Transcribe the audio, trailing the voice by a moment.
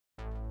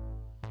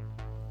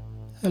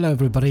Hello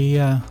everybody,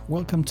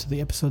 welcome to the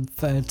episode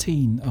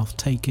 13 of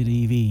Take It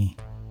EV.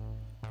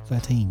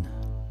 13.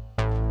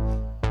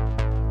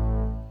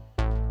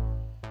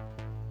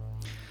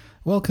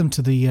 Welcome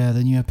to the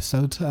new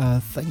episode.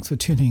 Thanks for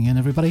tuning in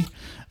everybody.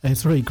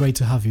 It's really great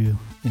to have you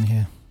in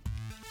here.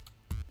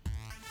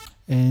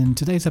 In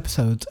today's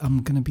episode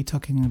I'm going to be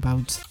talking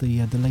about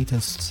the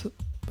latest,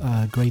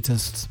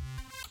 greatest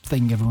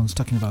thing everyone's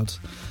talking about,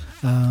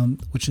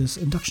 which is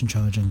induction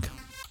charging,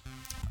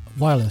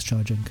 wireless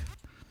charging.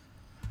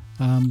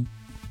 I'll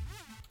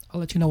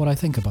let you know what I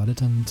think about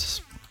it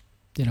and,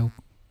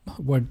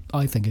 where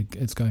I think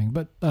it's going.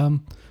 But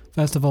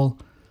first of all,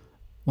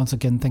 once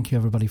again, thank you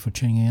everybody for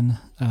tuning in.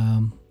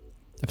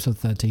 Episode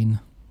 13.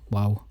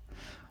 Wow.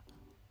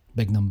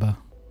 Big number.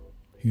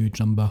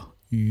 Huge number.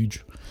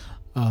 Huge.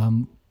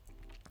 Welcome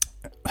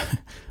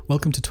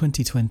to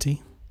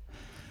 2020.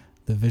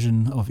 The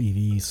vision of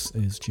EVs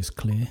is just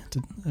clear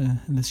in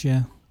this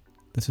year.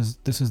 This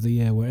is the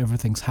year where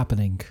everything's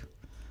happening.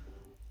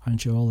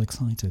 Aren't you all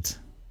excited? This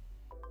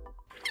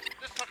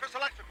sucker's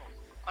electrical,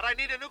 and I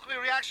need a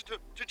nuclear reaction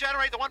to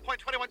generate the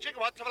 1.21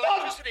 gigawatts of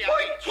electricity.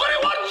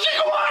 1.21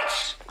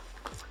 gigawatts!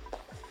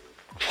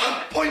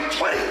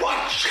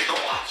 1.21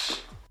 gigawatts!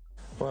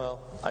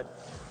 Well, I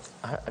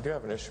do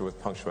have an issue with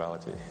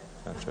punctuality,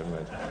 I have to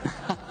admit.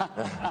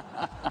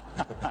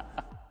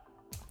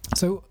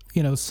 So,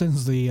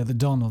 since the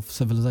dawn of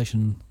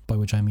civilization, by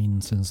which I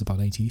mean since about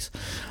 80s,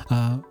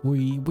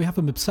 we have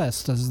been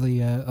obsessed as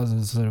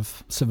a sort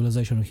of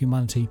civilization of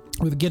humanity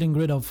with getting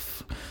rid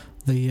of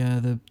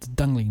the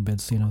dangling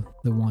bits,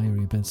 the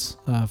wiry bits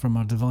from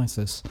our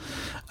devices.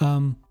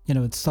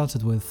 It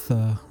started with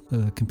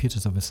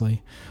computers,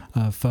 obviously,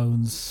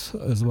 phones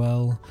as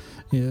well.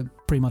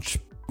 Pretty much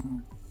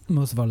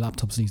most of our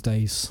laptops these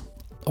days,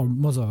 or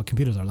most of our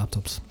computers are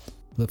laptops,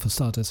 for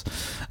starters,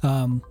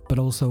 but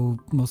also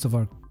most of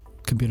our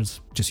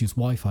computers just use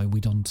Wi-Fi.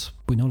 We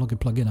no longer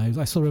plug in.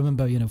 I still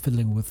remember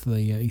fiddling with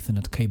the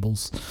Ethernet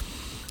cables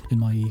in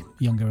my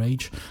younger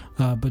age,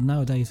 but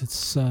nowadays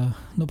it's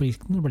nobody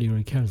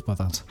really cares about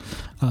that.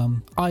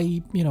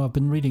 I've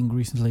been reading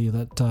recently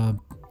that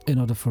in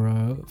order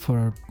for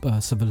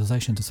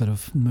civilization to sort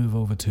of move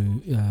over to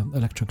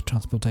electric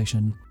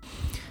transportation,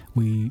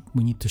 we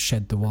need to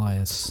shed the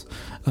wires.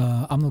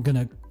 I'm not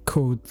gonna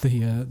quote the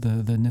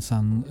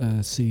Nissan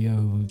CEO,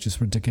 who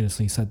just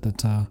ridiculously said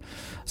that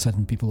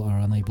certain people are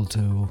unable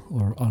to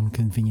or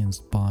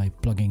inconvenienced by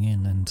plugging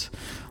in, and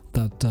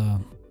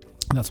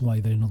that's why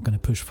they're not going to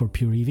push for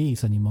pure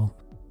EVs anymore.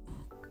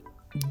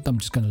 I'm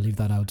just going to leave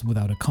that out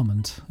without a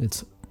comment.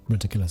 It's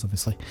ridiculous,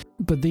 obviously.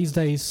 But these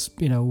days,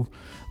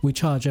 we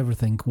charge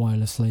everything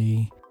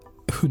wirelessly.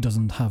 Who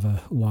doesn't have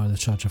a wireless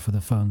charger for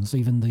their phones?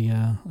 Even the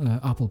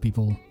Apple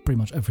people, pretty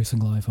much every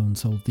single iPhone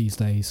sold these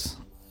days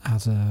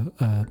has a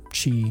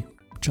Qi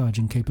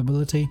charging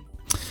capability,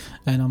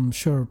 and I'm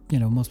sure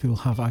most people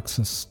have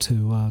access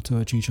to a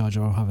Qi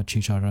charger or have a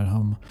Qi charger at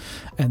home,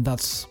 and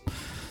that's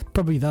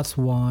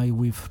why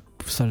we've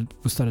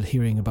started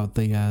hearing about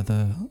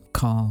the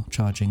car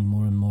charging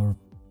more and more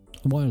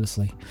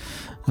wirelessly.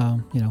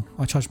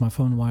 I charge my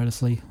phone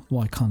wirelessly.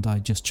 Why can't I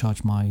just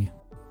charge my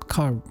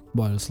car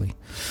wirelessly?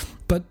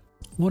 But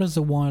what is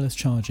the wireless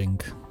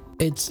charging?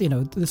 It's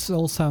this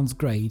all sounds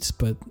great,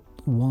 but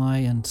why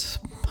and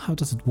how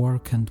does it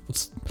work, and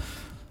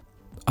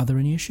are there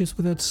any issues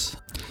with it?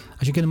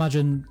 As you can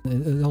imagine,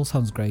 it all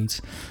sounds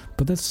great,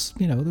 but there's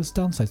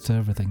downsides to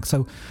everything.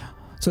 So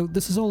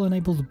this is all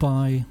enabled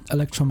by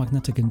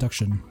electromagnetic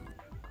induction.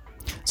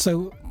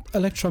 So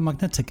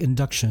electromagnetic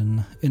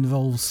induction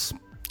involves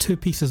two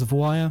pieces of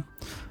wire,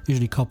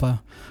 usually copper,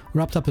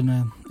 wrapped up in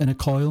a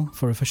coil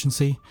for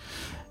efficiency.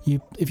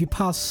 If you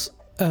pass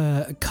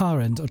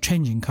current or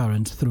changing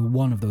current through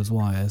one of those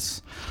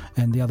wires,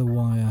 and the other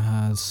wire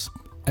has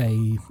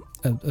some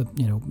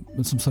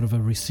sort of a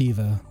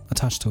receiver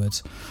attached to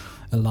it,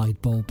 a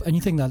light bulb,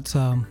 anything that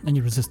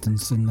any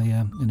resistance in the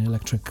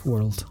electric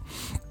world,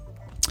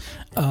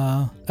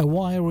 a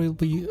wire will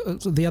be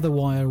the other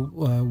wire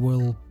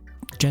will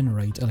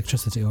generate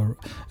electricity, or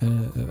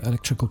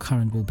electrical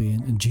current will be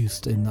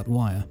induced in that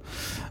wire.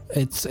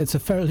 It's a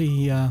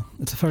fairly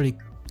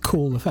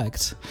cool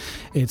effect.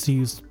 It's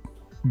used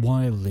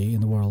widely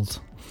in the world.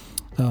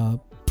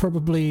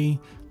 Probably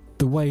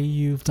the way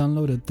you've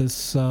downloaded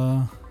this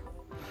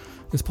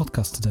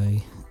podcast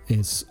today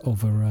is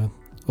over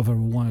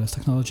wireless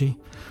technology.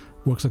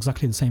 Works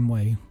exactly the same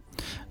way,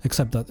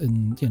 except that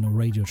in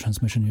radio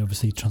transmission you're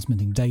obviously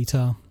transmitting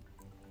data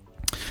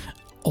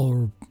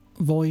or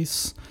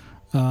voice,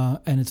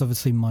 and it's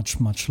obviously much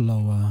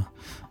lower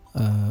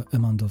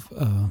amount of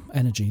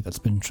energy that's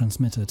been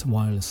transmitted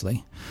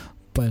wirelessly,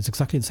 but it's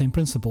exactly the same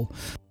principle.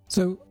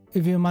 So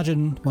if you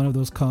imagine one of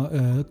those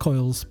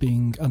coils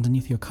being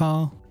underneath your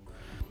car,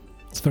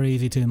 it's very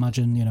easy to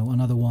imagine,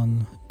 another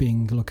one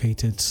being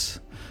located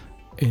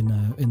in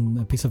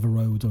a piece of a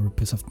road or a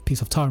piece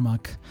of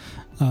tarmac.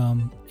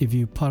 If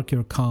you park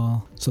your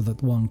car so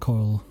that one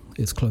coil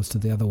is close to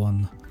the other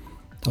one,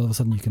 all of a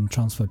sudden you can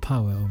transfer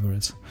power over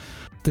it.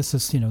 This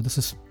is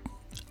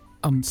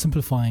I'm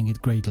simplifying it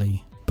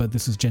greatly, but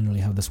this is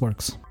generally how this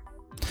works.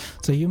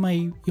 So you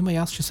may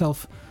ask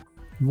yourself,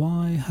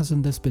 why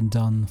hasn't this been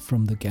done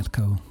from the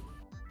get-go?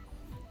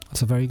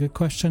 That's a very good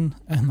question,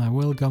 and I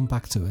will come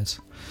back to it.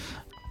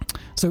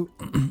 So,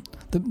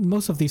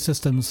 most of these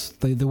systems,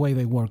 the way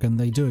they work, and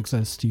they do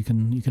exist, you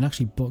can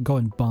actually go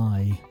and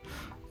buy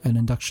an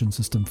induction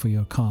system for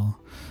your car.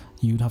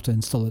 You'd have to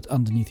install it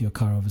underneath your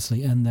car,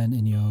 obviously, and then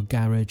in your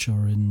garage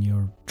or in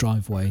your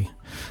driveway,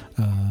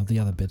 the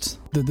other bit.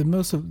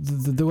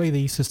 The way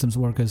these systems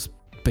work is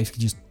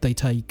basically just they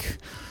take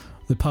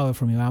the power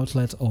from your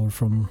outlet or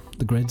from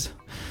the grid,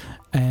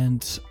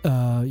 and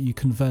you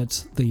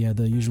convert the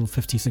usual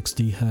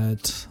 50-60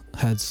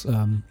 hertz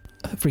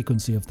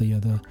frequency of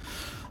the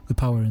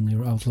power in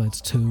your outlet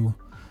to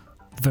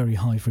very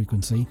high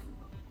frequency,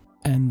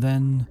 and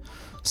then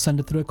send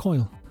it through a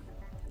coil.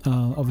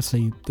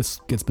 Obviously,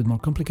 this gets a bit more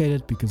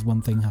complicated because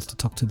one thing has to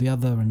talk to the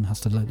other and has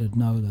to let it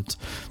know that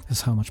this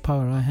is how much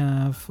power I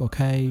have.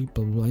 Okay,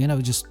 but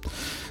just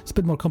it's a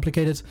bit more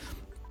complicated.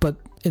 But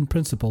in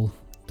principle,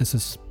 this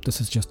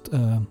is just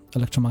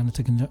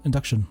electromagnetic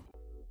induction.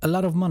 A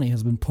lot of money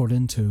has been poured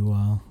into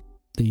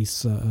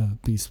these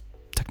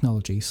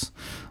technologies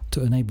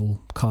to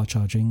enable car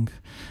charging,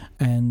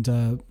 and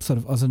sort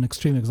of as an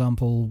extreme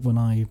example, when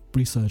I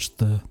researched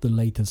the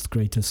latest,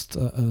 greatest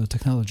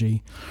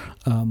technology,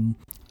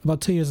 about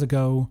 2 years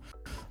ago,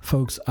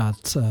 folks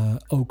at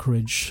Oak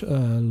Ridge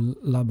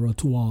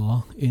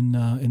Laboratoire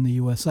in the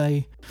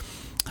USA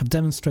have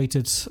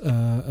demonstrated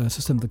a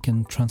system that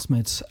can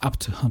transmit up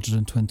to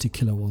 120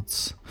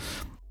 kilowatts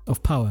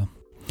of power.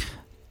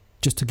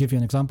 Just to give you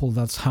an example,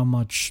 that's how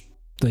much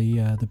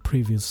the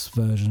previous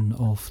version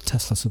of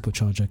Tesla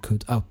supercharger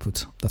could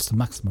output. That's the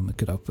maximum it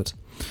could output.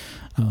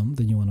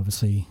 The new one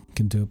obviously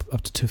can do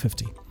up to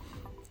 250.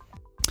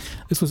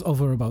 This was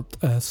over about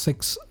a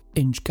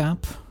 6-inch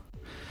gap,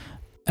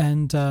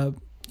 and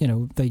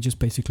they just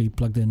basically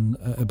plugged in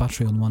a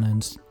battery on one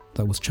end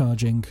that was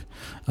charging,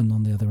 and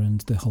on the other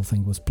end the whole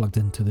thing was plugged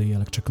into the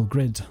electrical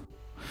grid.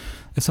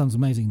 It sounds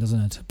amazing, doesn't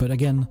it? But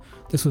again,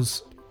 this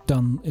was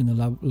done in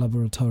a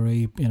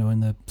laboratory, in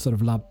the sort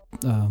of lab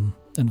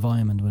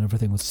environment when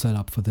everything was set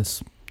up for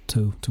this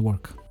to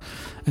work.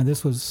 And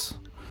this was,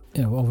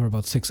 over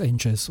about 6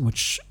 inches,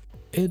 which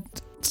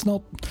it's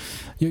not.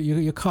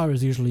 Your car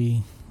is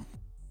usually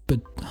a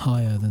bit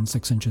higher than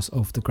 6 inches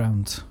off the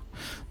ground.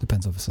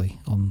 Depends obviously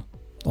on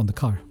the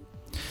car.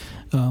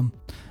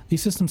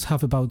 These systems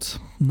have about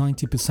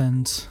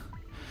 90%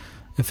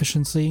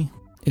 efficiency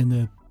in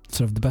the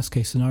sort of the best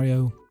case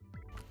scenario.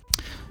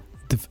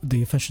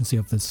 The efficiency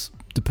of this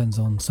depends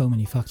on so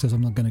many factors.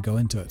 I'm not going to go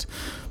into it,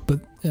 but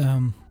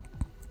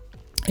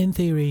in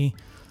theory,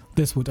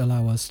 this would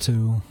allow us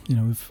to,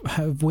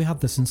 if we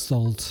had this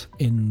installed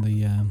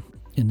in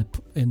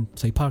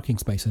say parking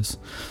spaces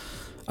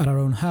at our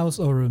own house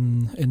or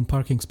in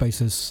parking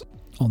spaces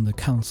on the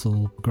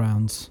council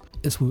grounds.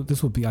 This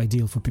would be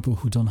ideal for people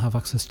who don't have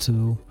access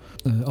to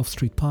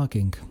off-street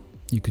parking.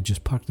 You could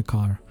just park the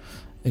car;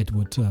 it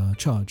would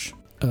charge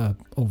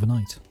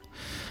overnight.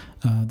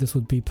 This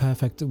would be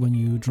perfect when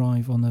you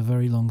drive on a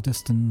very long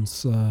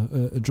distance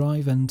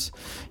drive, and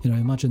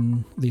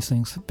imagine these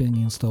things being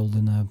installed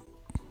in a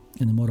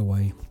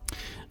motorway,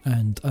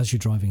 and as you're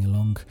driving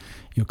along,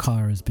 your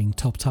car is being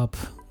topped up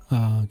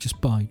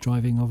just by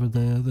driving over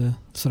the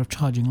sort of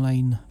charging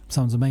lane.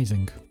 Sounds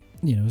amazing.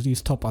 You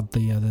stop at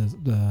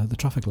the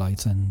traffic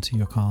lights, and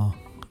your car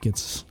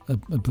gets a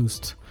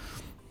boost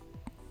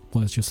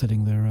whilst you're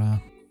sitting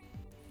there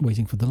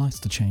waiting for the lights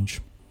to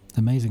change.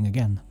 Amazing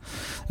again.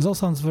 This all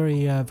sounds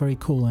very very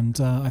cool, and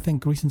I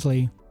think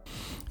recently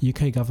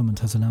UK government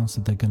has announced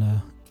that they're going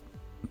to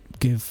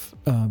give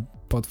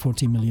about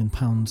 £40 million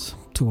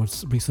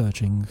towards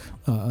researching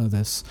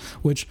this,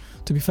 which,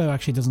 to be fair,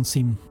 actually doesn't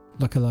seem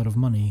like a lot of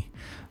money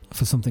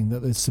for something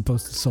that is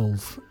supposed to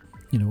solve,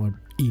 an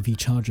EV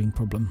charging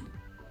problem.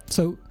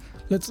 So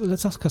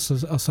let's ask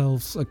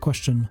ourselves a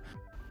question: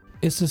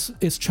 Is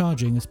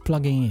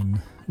plugging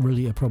in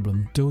really a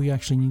problem? Do we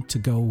actually need to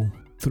go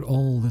through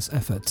all this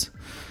effort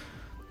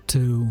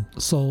to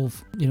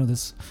solve,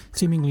 this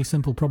seemingly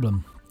simple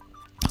problem?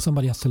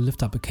 Somebody has to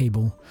lift up a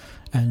cable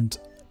and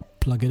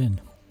plug it in.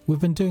 We've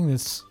been doing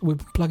this, we've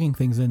been plugging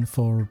things in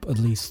for at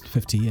least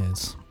 50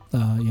 years.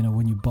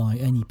 When you buy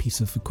any piece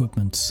of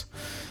equipment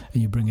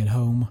and you bring it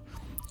home,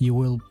 you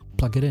will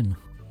plug it in.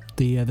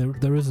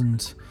 There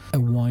isn't a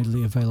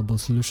widely available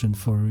solution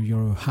for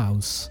your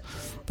house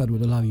that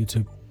would allow you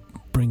to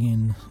bring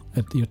in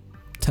your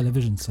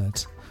television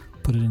set,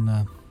 put it in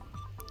the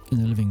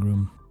living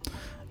room,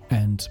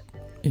 and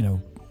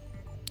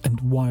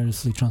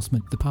wirelessly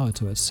transmit the power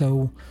to it.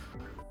 So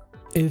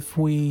if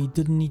we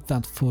didn't need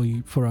that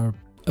for our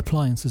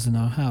appliances in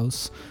our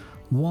house,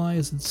 why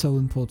is it so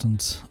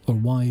important, or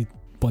why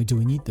do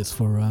we need this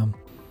for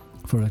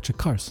electric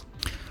cars?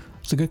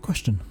 It's a good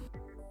question.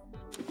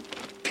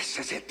 This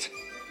is it.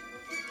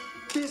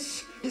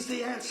 This is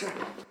the answer.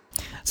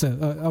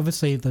 So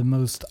obviously the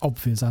most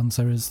obvious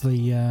answer is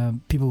the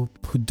people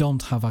who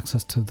don't have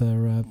access to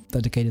their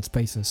dedicated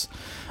spaces.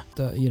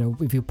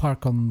 If you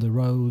park on the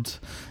road,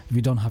 if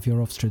you don't have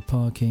your off-street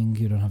parking,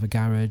 you don't have a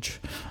garage,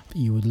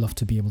 you would love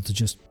to be able to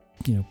just,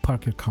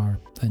 park your car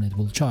and it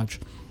will charge.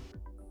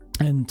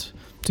 And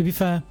to be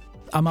fair,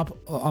 I'm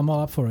all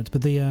up for it,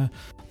 but there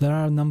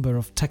are a number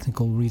of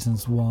technical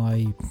reasons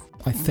why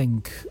I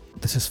think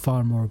this is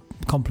far more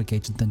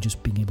complicated than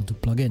just being able to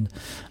plug in.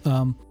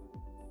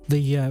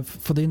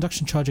 For the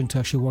induction charging to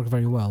actually work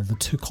very well, the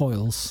two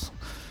coils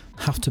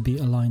have to be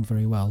aligned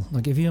very well.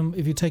 Like if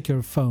you take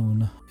your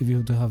phone, if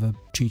you do have a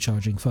Qi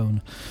charging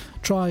phone,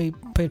 try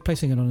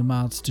placing it on a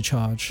mat to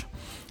charge,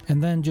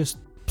 and then just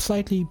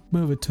slightly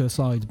move it to a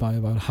side by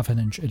about half an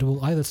inch. It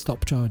will either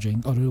stop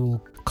charging or it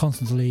will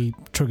constantly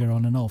trigger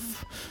on and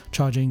off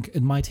charging.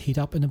 It might heat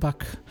up in the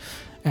back,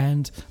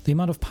 and the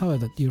amount of power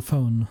that your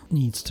phone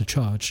needs to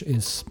charge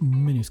is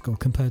minuscule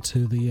compared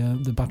to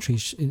the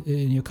batteries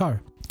in your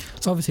car.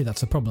 So obviously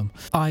that's a problem.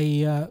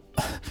 I'm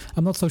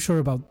not so sure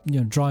about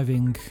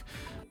driving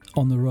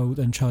on the road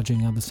and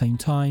charging at the same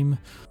time.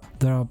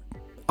 There are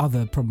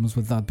other problems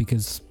with that,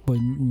 because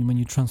when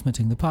you're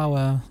transmitting the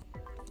power,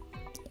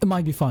 it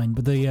might be fine,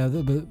 but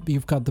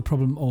you've got the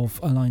problem of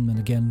alignment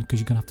again, because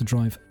you're gonna have to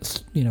drive,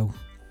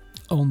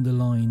 on the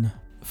line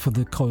for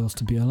the coils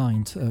to be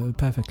aligned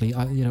perfectly.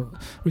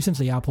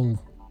 Recently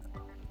Apple,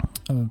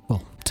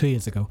 2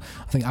 years ago,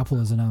 I think Apple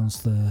has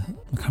announced I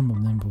can't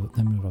remember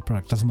the name of the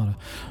product. Doesn't matter.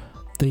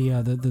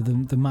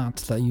 The mat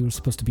that you're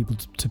supposed to be able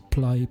to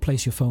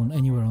place your phone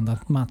anywhere on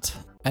that mat,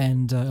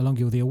 and along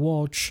with your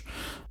watch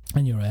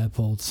and your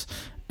AirPods,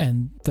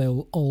 and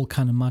they'll all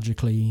kind of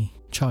magically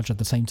charge at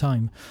the same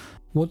time.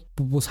 What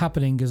was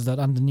happening is that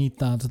underneath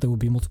that there would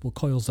be multiple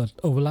coils that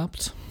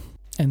overlapped,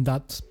 and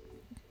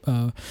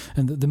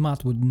the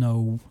mat would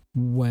know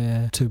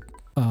where to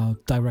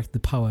direct the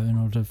power in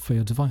order for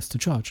your device to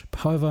charge.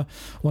 However,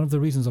 one of the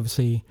reasons,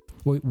 obviously,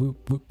 we'll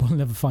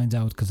never find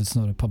out because it's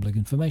not a public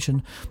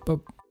information, but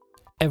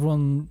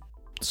everyone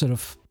sort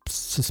of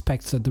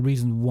suspects that the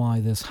reason why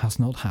this has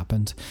not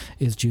happened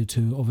is due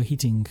to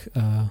overheating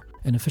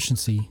and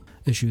efficiency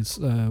issues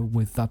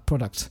with that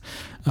product.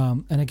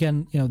 And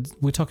again,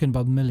 we're talking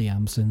about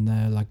milliamps in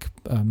there, like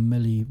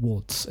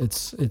milliwatts.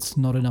 It's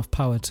not enough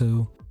power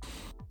to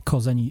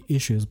cause any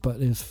issues,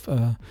 but if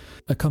a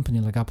company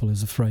like Apple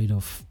is afraid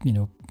of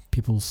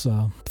people's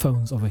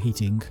phones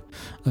overheating,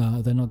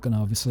 they're not going to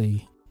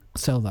obviously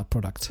sell that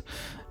product.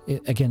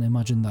 Again,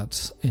 imagine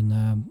that in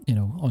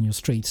on your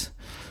street.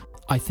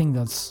 I think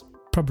that's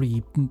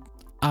probably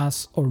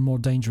as or more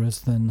dangerous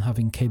than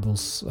having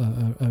cables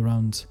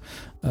around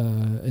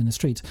in the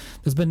street.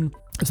 There's been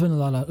a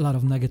lot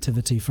of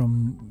negativity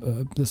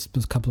from this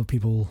couple of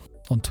people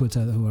on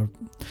Twitter who are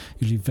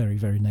usually very,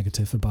 very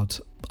negative about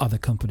other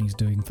companies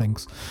doing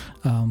things,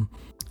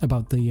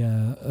 about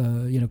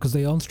the because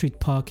the on-street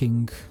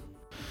parking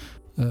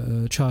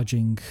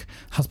charging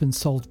has been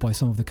solved by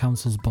some of the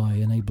councils by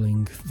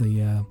enabling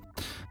the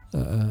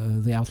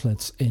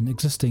outlets in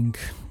existing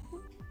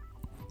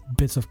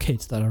bits of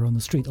kit that are on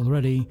the street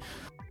already,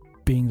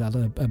 being that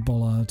a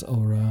bollard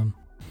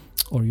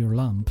or your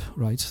lamp,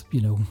 right?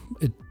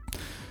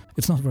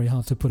 It's not very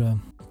hard to put a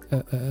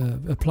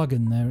plug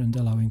in there and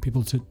allowing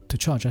people to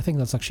charge. I think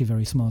that's actually a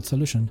very smart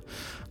solution.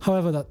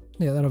 However, that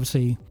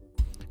obviously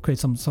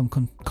creates some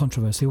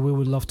controversy. We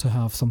would love to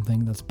have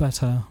something that's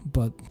better,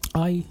 but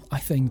I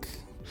think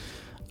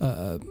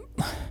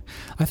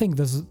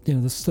there's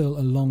still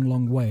a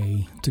long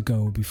way to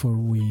go before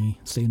we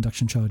see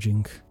induction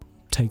charging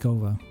take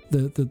over.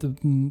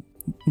 The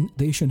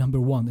issue number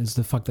one is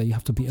the fact that you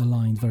have to be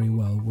aligned very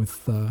well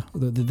with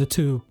the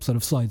two sort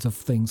of sides of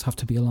things have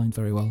to be aligned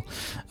very well.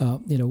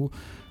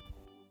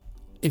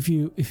 If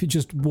you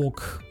just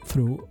walk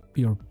through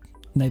your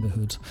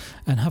neighborhood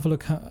and have a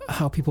look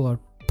how people are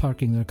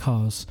parking their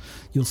cars,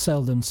 you'll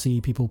seldom see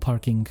people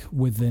parking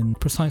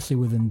precisely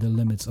within the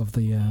limits of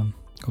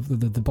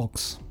the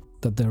box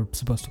that they're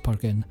supposed to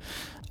park in.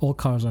 All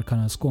cars are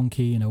kind of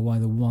squonky,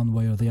 either one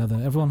way or the other.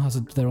 Everyone has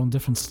their own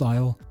different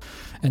style,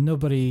 and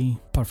nobody,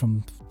 apart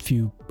from a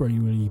few really,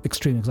 really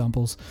extreme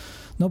examples,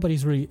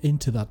 nobody's really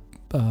into that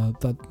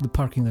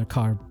parking their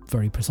car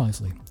very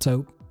precisely.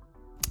 So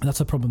that's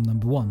a problem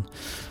number one.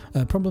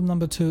 Problem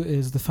number two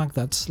is the fact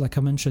that, like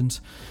I mentioned,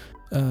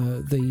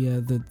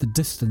 the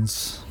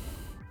distance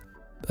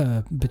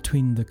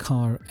between the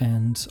car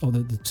and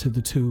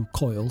the two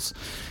coils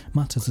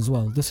matters as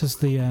well. This is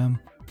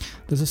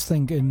there's this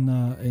thing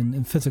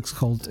in physics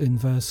called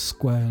inverse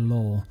square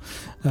law,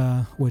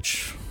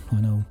 which I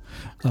know,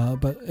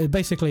 but it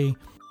basically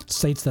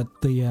states that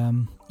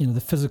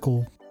the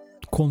physical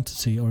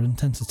quantity or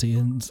intensity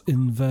is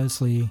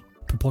inversely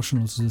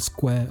proportional to the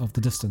square of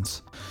the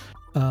distance.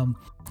 And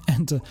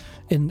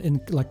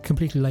in like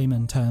completely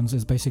layman terms,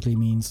 it basically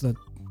means that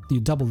you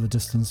double the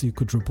distance, you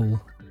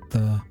quadruple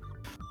the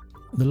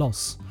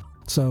loss.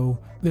 So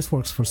this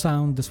works for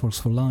sound, this works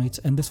for light,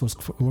 and this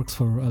works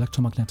for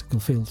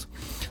electromagnetical field.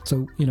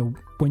 So,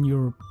 when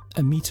you're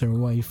a meter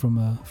away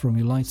from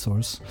your light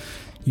source,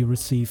 you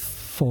receive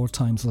 4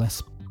 times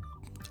less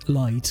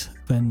light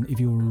than if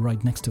you were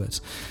right next to it.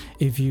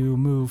 If you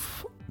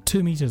move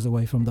 2 meters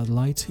away from that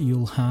light,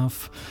 you'll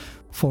have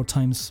 4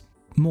 times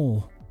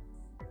more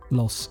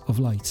loss of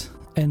light,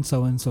 and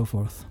so on and so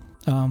forth.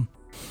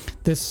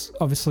 This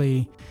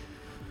obviously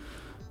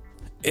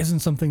isn't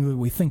something that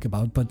we think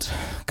about, but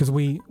because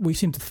we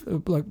seem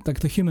to like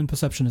the human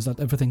perception is that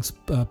everything's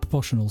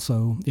proportional.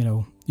 So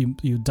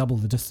you double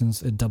the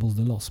distance, it doubles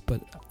the loss,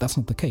 but that's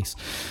not the case.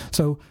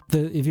 So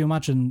if you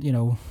imagine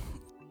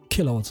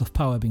kilowatts of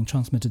power being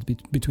transmitted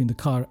between the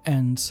car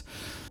and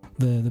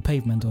the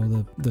pavement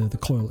or the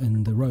coil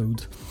in the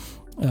road,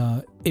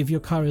 if your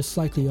car is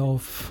slightly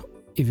off,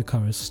 if your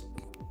car is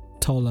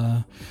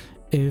taller,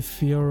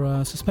 if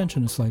your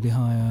suspension is slightly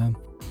higher,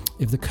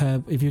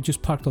 if you're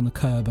just parked on the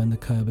curb and the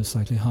curb is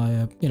slightly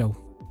higher,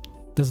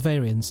 there's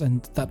variance,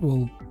 and that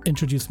will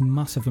introduce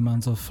massive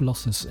amounts of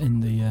losses in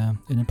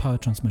the power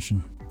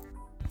transmission.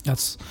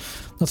 That's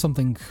not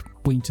something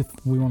we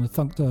want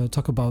to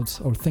talk about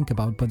or think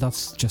about, but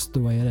that's just the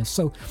way it is.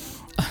 So,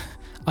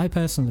 I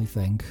personally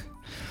think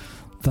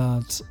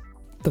that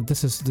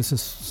this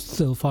is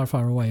still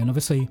far away, and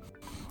obviously,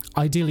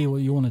 ideally,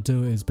 what you want to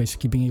do is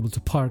basically being able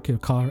to park your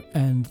car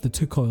and the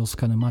 2 coils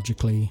kind of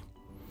magically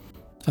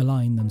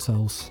align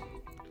themselves,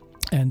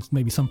 and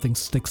maybe something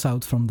sticks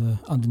out from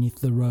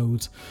underneath the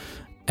road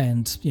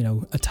and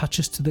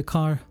attaches to the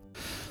car.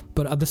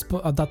 But at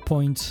that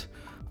point,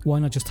 why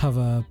not just have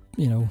a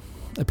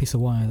piece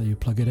of wire that you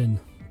plug it in?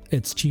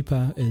 It's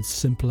cheaper, it's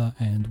simpler,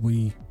 and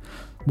we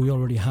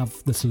already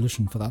have the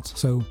solution for that.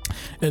 So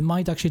it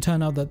might actually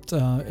turn out that,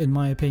 in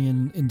my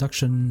opinion,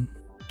 induction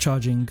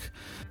charging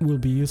will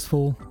be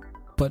useful,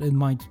 but it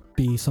might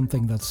be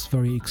something that's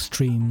very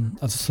extreme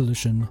as a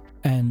solution,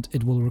 and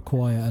it will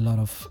require a lot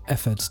of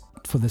effort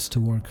for this to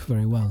work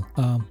very well.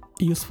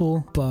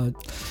 Useful,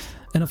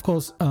 and of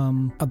course,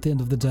 at the end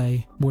of the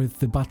day, with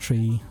the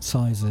battery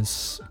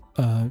sizes,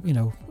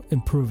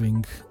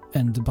 improving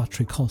and the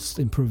battery cost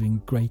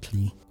improving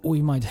greatly,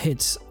 we might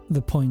hit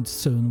the point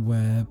soon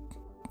where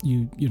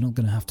you're not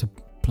going to have to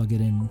plug it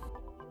in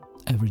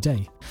every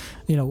day.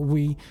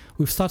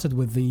 We've started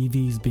with the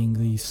EVs being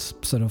these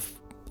sort of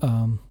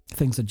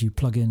things that you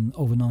plug in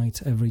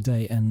overnight every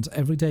day, and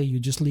every day you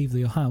just leave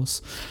your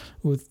house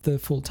with the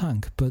full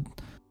tank. But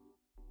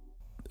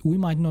we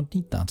might not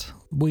need that.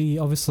 We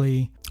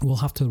obviously will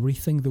have to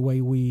rethink the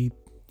way we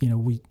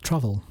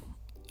travel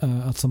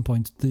at some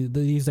point.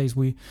 These days,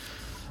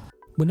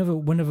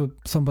 whenever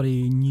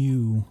somebody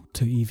new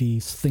to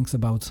EVs thinks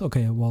about,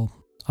 okay, well,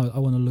 I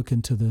want to look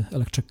into the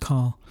electric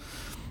car,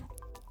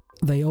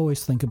 they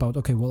always think about,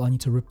 okay, well, I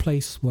need to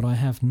replace what I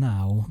have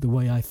now, the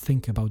way I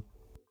think about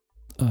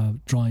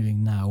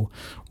driving now,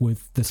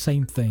 with the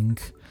same thing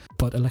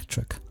but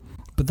electric.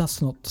 But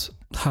that's not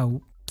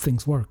how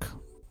things work.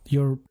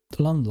 Your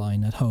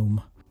landline at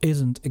home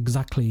isn't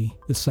exactly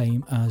the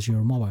same as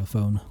your mobile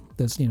phone.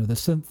 There's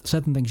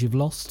certain things you've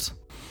lost,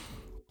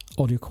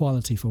 audio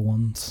quality for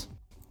once,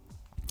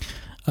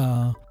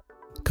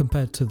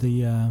 compared to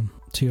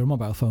to your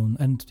mobile phone.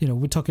 And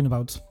we're talking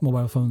about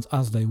mobile phones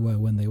as they were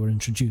when they were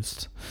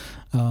introduced.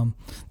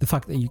 The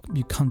fact that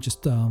you can't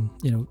just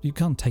you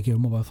can't take your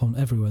mobile phone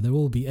everywhere. There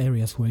will be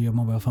areas where your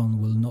mobile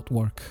phone will not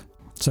work.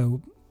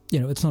 So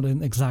it's not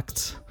an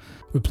exact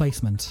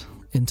replacement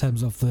in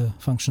terms of the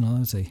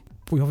functionality.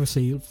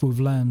 We've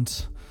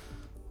learned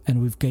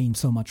and we've gained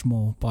so much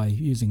more by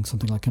using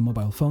something like a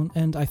mobile phone,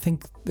 and I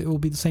think it will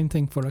be the same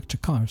thing for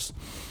electric cars.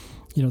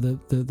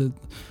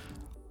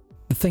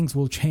 The things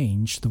will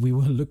change, that we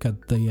will look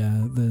at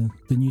the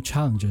new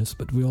challenges,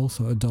 but we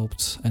also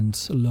adopt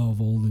and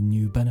love all the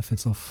new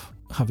benefits of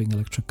having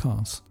electric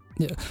cars.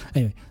 Yeah.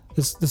 Anyway,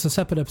 there's a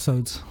separate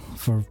episode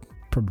for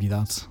probably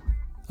that.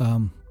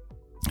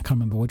 I can't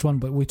remember which one,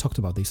 but we talked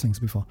about these things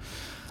before.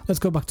 Let's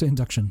go back to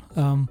induction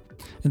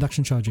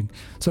charging.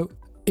 So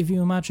if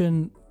you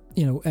imagine,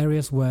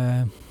 areas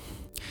where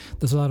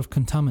there's a lot of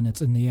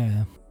contaminants in the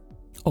air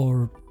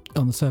or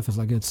on the surface,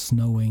 like it's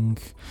snowing,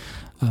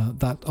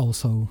 that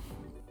also,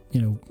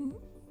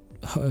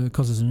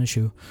 causes an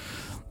issue.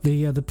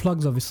 The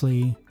plugs,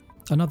 obviously,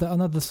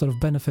 another sort of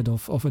benefit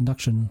of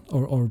induction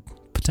or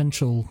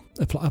potential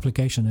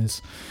application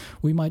is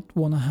we might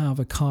want to have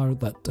a car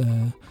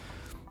that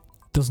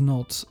does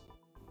not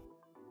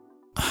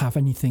have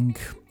anything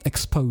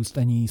exposed,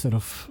 any sort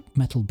of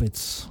metal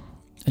bits,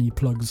 any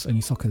plugs, any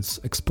sockets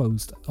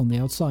exposed on the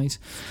outside,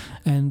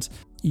 and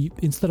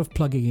instead of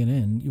plugging it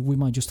in, we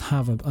might just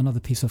have another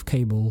piece of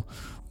cable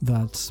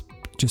that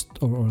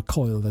or a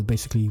coil that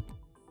basically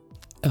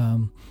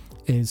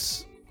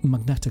is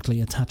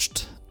magnetically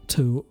attached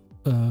to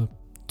a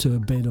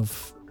bit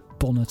of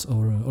bonnet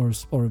or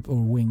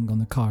wing on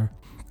the car,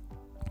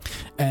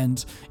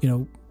 and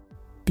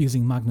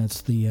using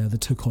magnets, the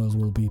 2 coils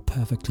will be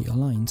perfectly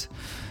aligned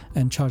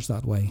and charged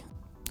that way.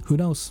 Who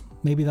knows?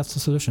 Maybe that's the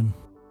solution.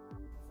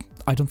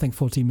 I don't think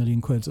 40 million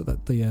quid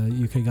that the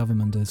UK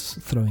government is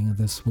throwing at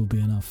this will be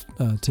enough,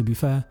 to be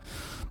fair.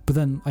 But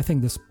then I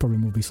think this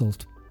problem will be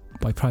solved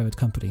by private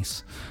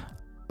companies.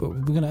 But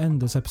we're going to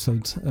end this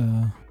episode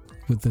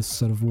with this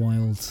sort of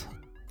wild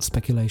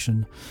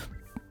speculation.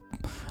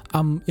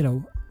 I'm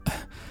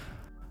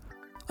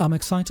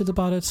excited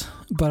about it,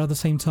 but at the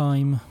same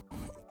time,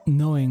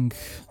 knowing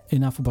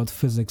enough about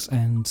physics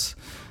and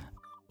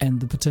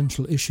the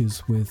potential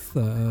issues with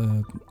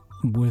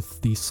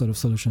these sort of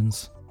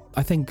solutions,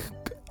 I think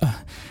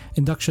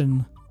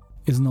induction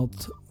is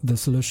not the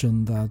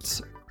solution that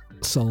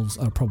solves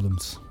our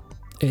problems.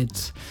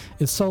 It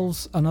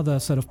solves another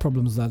set of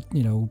problems that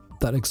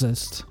that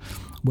exist,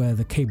 where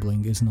the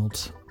cabling is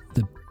not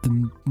the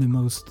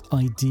most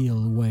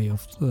ideal way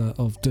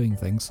of doing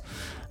things.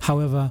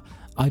 However,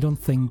 I don't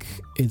think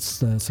it's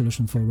the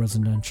solution for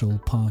residential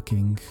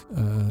parking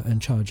and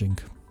charging.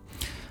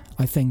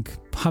 I think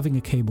having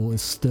a cable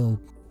is still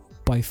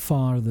by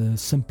far the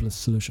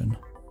simplest solution.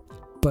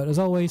 But as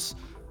always,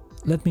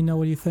 let me know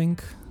what you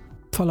think.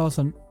 Follow us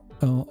on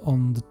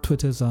the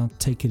Twitters at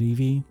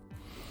TakeItEV,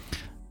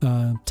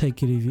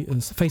 TakeItEV,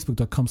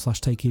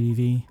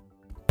 Facebook.com/TakeItEV,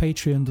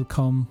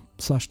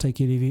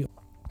 Patreon.com/TakeItEV.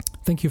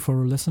 Thank you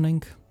for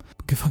listening.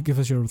 Give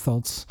us your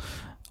thoughts.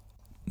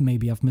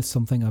 Maybe I've missed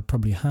something. I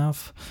probably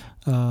have.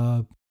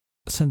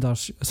 Send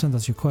us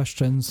your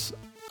questions,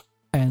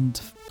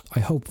 and I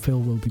hope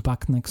Phil will be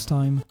back next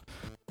time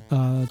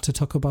to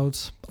talk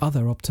about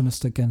other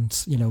optimistic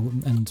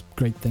and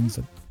great things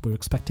that we're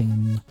expecting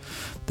in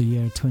the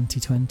year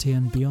 2020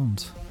 and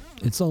beyond.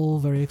 It's all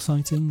very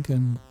exciting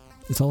and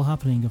it's all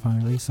happening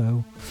apparently.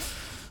 So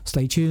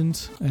stay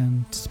tuned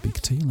and speak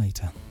to you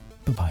later.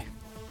 Bye bye.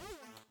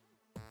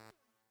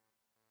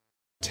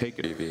 Take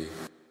it easy.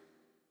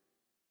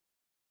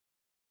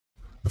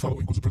 The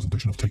following was a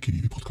presentation of Take It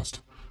Easy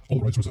podcast. All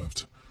rights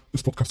reserved.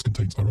 This podcast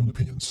contains our own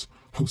opinions.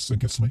 Hosts and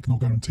guests make no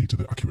guarantee to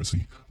the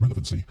accuracy,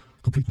 relevancy,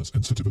 completeness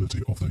and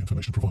suitability of the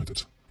information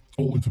provided.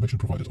 All information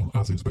provided on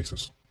as-is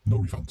basis. No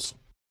refunds.